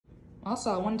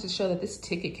Also, I wanted to show that this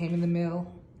ticket came in the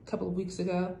mail a couple of weeks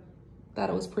ago. Thought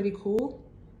it was pretty cool.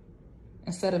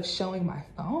 Instead of showing my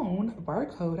phone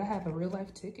barcode, I have a real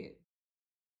life ticket.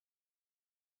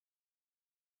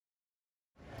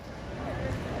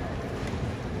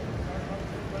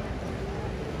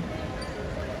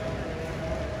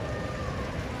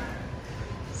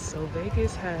 So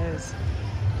Vegas has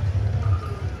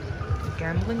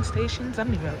gambling stations. I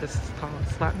don't even know what this is called.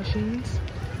 Slot machines.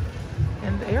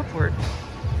 And the airport.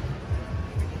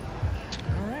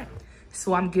 All right.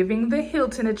 So I'm giving the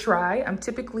Hilton a try. I'm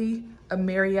typically a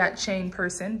Marriott chain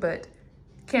person, but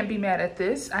can't be mad at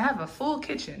this. I have a full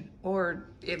kitchen, or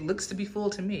it looks to be full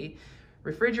to me.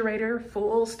 Refrigerator,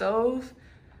 full stove,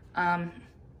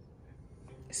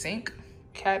 sink,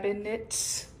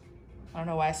 cabinets. I don't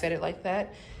know why I said it like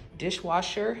that.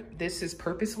 Dishwasher. This is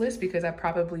purposeless because I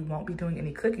probably won't be doing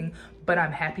any cooking, but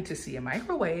I'm happy to see a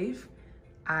microwave.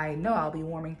 I know I'll be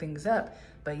warming things up,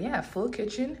 but yeah, full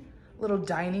kitchen, little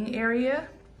dining area,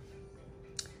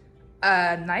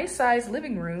 a nice sized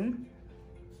living room.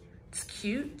 It's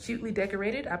cutely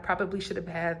decorated. I probably should have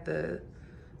had the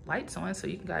lights on so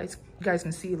you guys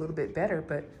can see a little bit better,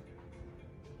 but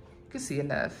you can see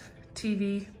enough.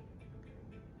 TV.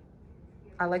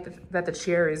 I like that the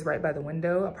chair is right by the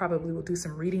window. I probably will do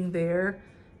some reading there.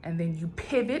 And then you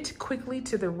pivot quickly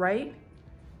to the right.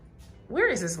 Where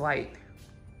is this light?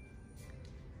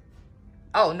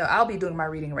 Oh no, I'll be doing my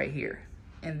reading right here.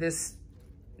 And this,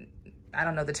 I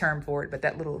don't know the term for it, but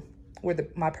that little, where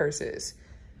my purse is.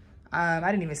 I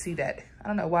didn't even see that. I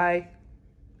don't know why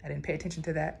I didn't pay attention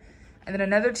to that. And then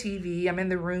another TV. I'm in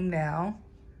the room now.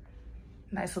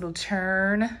 Nice little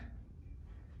turn.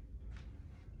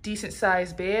 Decent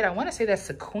sized bed. I want to say that's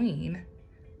a queen.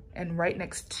 And right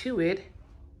next to it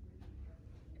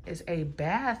is a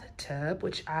bathtub,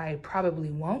 which I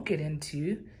probably won't get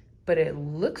into, but it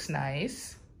looks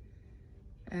nice.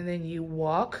 And then you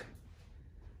walk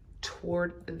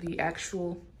toward the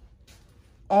actual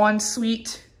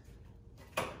ensuite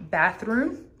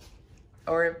bathroom.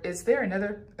 Or is there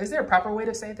a proper way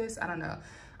to say this? I don't know.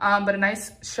 But a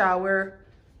nice shower,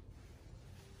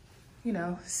 you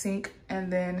know, sink,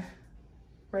 and then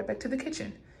right back to the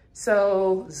kitchen.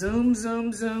 So zoom,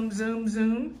 zoom, zoom, zoom,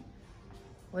 zoom.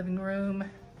 Living room,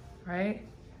 right?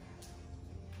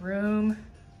 Room.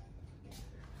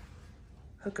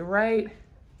 Hook it right.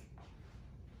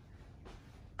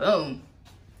 Boom.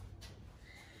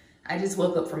 I just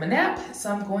woke up from a nap,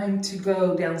 so I'm going to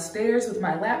go downstairs with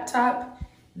my laptop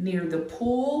near the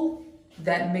pool.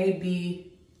 That may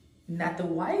be not the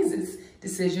wisest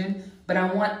decision, but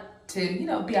I want to, you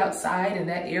know, be outside in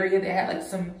that area. They had like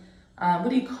some, what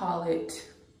do you call it?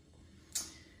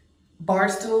 Bar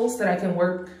stools that I can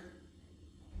work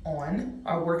on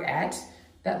or work at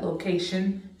that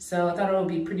location. So I thought it would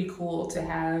be pretty cool to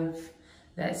have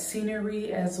that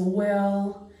scenery as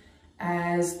well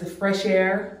as the fresh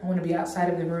air. I want to be outside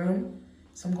of the room.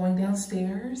 So I'm going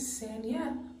downstairs, and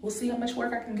yeah, we'll see how much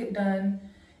work I can get done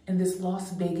in this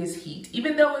Las Vegas heat.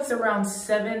 Even though it's around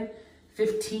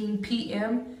 7:15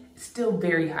 p.m., it's still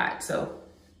very hot, so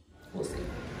we'll see.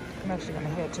 I'm actually gonna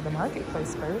head to the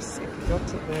marketplace first. If you go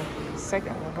to the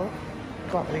second level,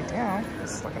 go all the way down,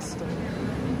 it's like a store.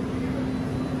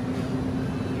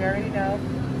 You already know.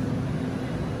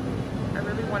 I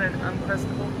really want an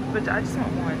Uncrustable, but I just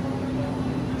want one.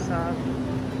 So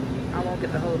I won't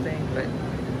get the whole thing, but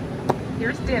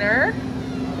here's dinner.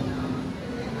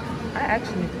 I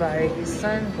actually need to buy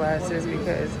sunglasses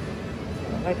because,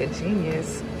 like a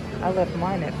genius, I left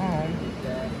mine at home.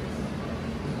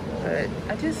 But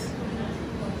I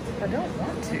don't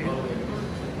want to.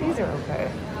 These are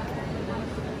okay.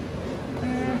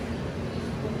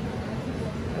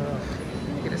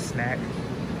 Get a snack.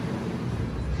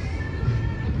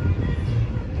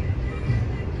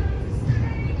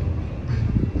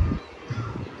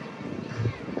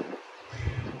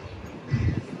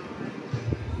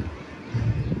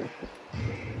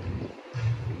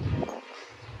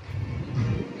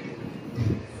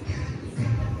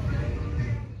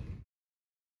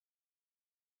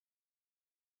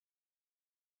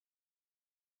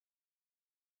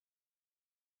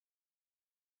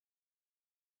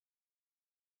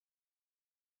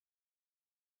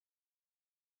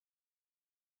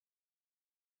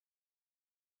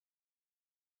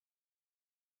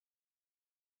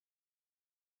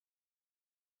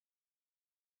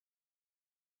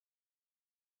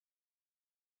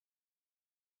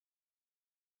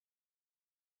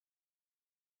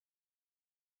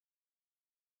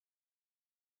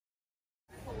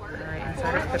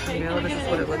 This is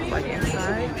what it looks like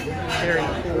inside. Very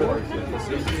cool.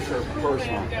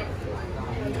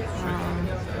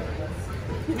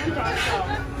 Okay,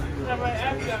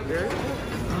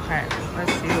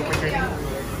 let's see what we're getting.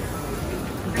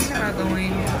 I'm thinking about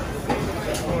going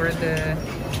for the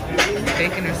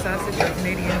bacon or sausage or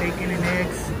Canadian bacon and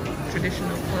eggs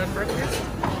traditional club breakfast.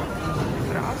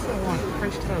 But I also want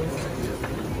French toast.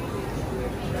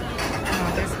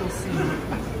 I guess we'll see.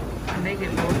 I may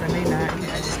get both, I may not.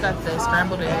 I just got the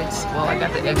scrambled eggs. Well, I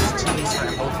got the eggs cheese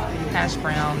scrambled, hash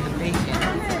brown, the bacon,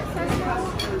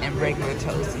 and regular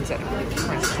toast instead of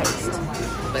French toast.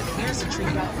 But here's the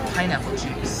treat, pineapple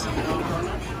juice.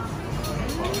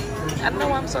 I don't know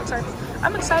why I'm so excited.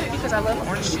 I'm excited because I love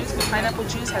orange juice, but pineapple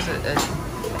juice has a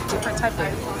different type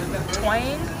of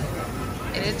twang.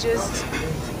 And it just,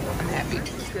 I'm happy.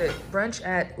 It's good. Brunch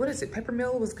at, what is it,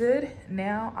 Peppermill was good.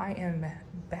 Now I am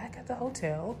back at the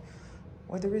hotel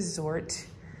or the resort.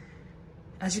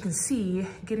 As you can see,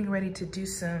 getting ready to do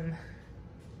some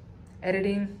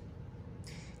editing.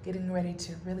 Getting ready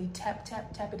to really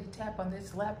tappity-tap on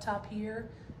this laptop here.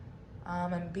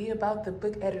 And be about the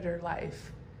book editor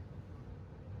life.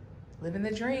 Living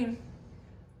the dream.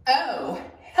 Oh,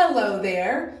 hello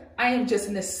there. I am just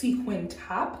in a sequin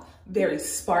top, very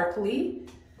sparkly.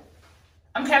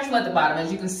 I'm casual at the bottom.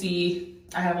 As you can see,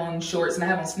 I have on shorts and I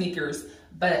have on sneakers,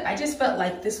 but I just felt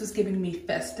like this was giving me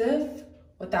festive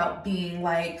without being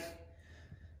like,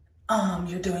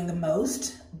 you're doing the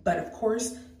most. But of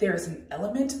course, there is an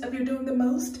element of you're doing the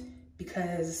most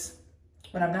because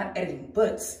when I'm not editing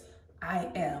books,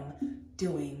 I am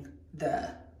doing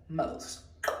the most.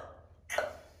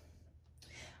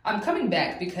 I'm coming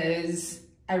back because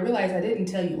I realized I didn't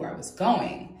tell you where I was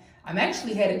going. I'm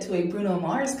actually headed to a Bruno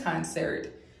Mars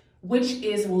concert, which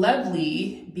is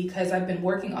lovely because I've been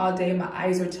working all day. My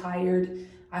eyes are tired.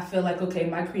 I feel like, okay,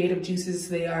 my creative juices,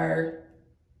 they're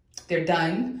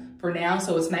done for now.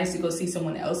 So it's nice to go see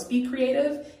someone else be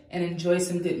creative and enjoy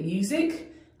some good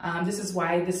music. This is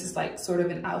why this is like sort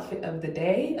of an outfit of the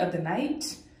day, of the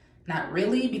night. Not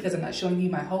really, because I'm not showing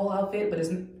you my whole outfit, but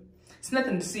it's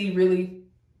nothing to see really.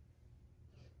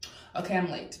 Okay,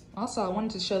 I'm late. Also, I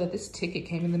wanted to show that this ticket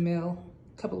came in the mail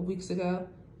a couple of weeks ago.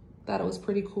 Thought it was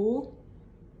pretty cool.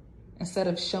 Instead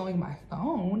of showing my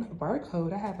phone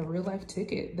barcode, I have a real life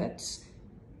ticket. That's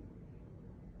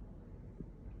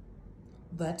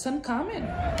uncommon.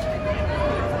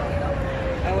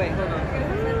 Oh wait, hold on.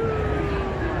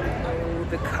 Oh,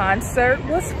 the concert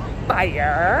was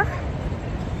fire.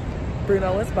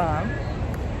 Bruno was bomb.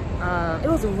 It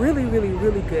was really, really,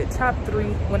 really good. Top 3,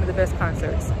 one of the best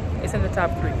concerts. It's in the top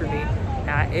 3 for me.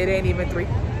 It ain't even 3.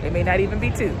 It may not even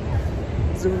be 2.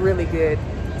 It's really good.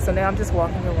 So now I'm just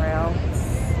walking around,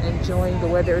 enjoying the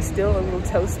weather. It's still a little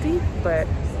toasty, but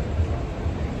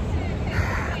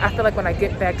I feel like when I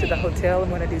get back to the hotel, I'm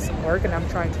gonna do some work and I'm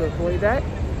trying to avoid that.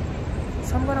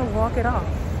 So I'm gonna walk it off,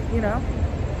 you know,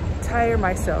 tire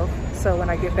myself. So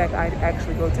when I get back, I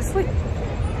actually go to sleep.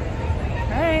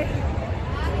 All right.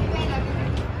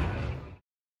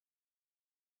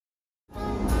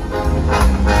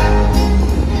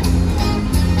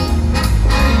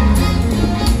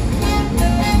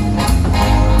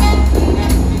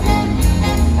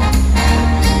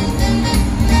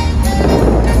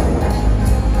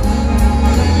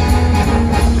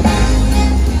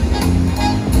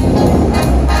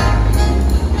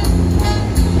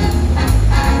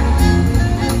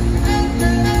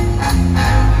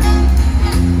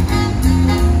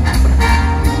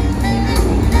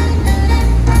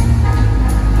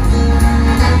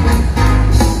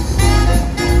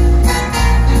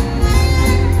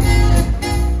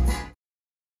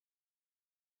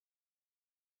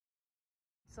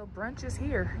 So brunch is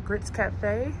here, Grits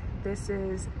Cafe. This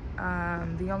is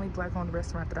the only Black-owned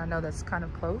restaurant that I know that's kind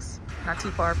of close, not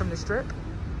too far from the Strip.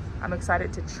 I'm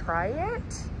excited to try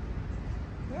it.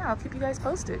 Yeah, I'll keep you guys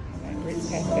posted. Grits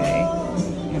Cafe,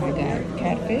 and I got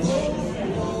catfish,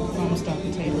 home-style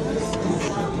potatoes,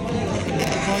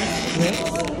 grits,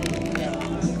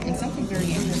 and something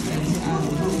very interesting,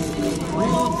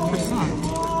 grilled croissant.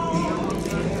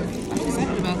 I'm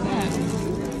excited about that.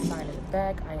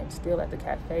 Back, I am still at the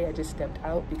cafe. I just stepped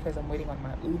out because I'm waiting on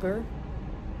my Uber.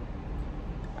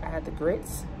 I had the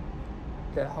grits,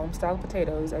 the home-style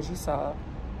potatoes, as you saw,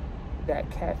 that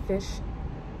catfish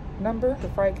number, the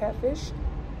fried catfish,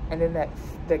 and then that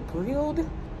grilled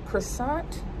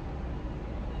croissant.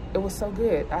 It was so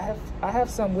good. I have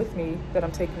some with me that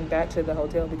I'm taking back to the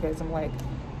hotel because I'm like,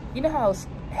 you know how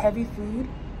heavy food,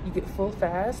 you get full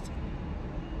fast?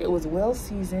 It was well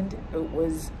seasoned. It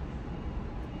was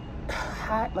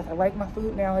hot, like I like my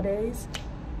food nowadays.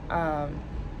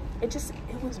 It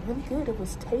was really good. It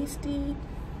was tasty.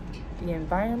 The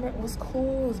environment was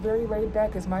cool. It was very laid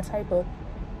back. It's my type of,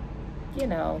 you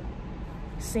know,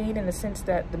 scene in the sense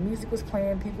that the music was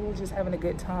playing, people were just having a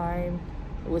good time.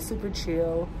 It was super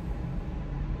chill.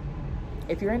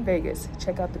 If you're in Vegas,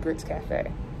 check out the Grits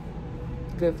Cafe.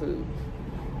 Good food.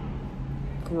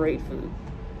 Great food.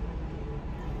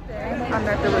 I'm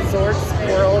at the Resorts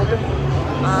World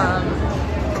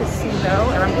Casino,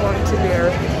 and I'm going to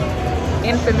their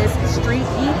infamous Street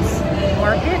Eats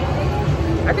market.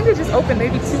 I think it just opened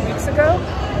maybe 2 weeks ago.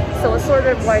 So it's sort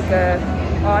of like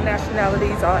all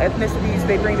nationalities, all ethnicities,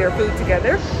 they bring their food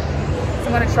together. So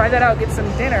I'm gonna try that out, get some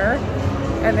dinner,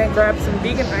 and then grab some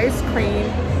vegan ice cream,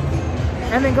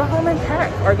 and then go home and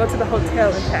pack, or go to the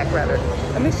hotel and pack rather.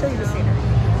 Let me show you the scenery.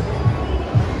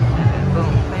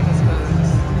 Boom,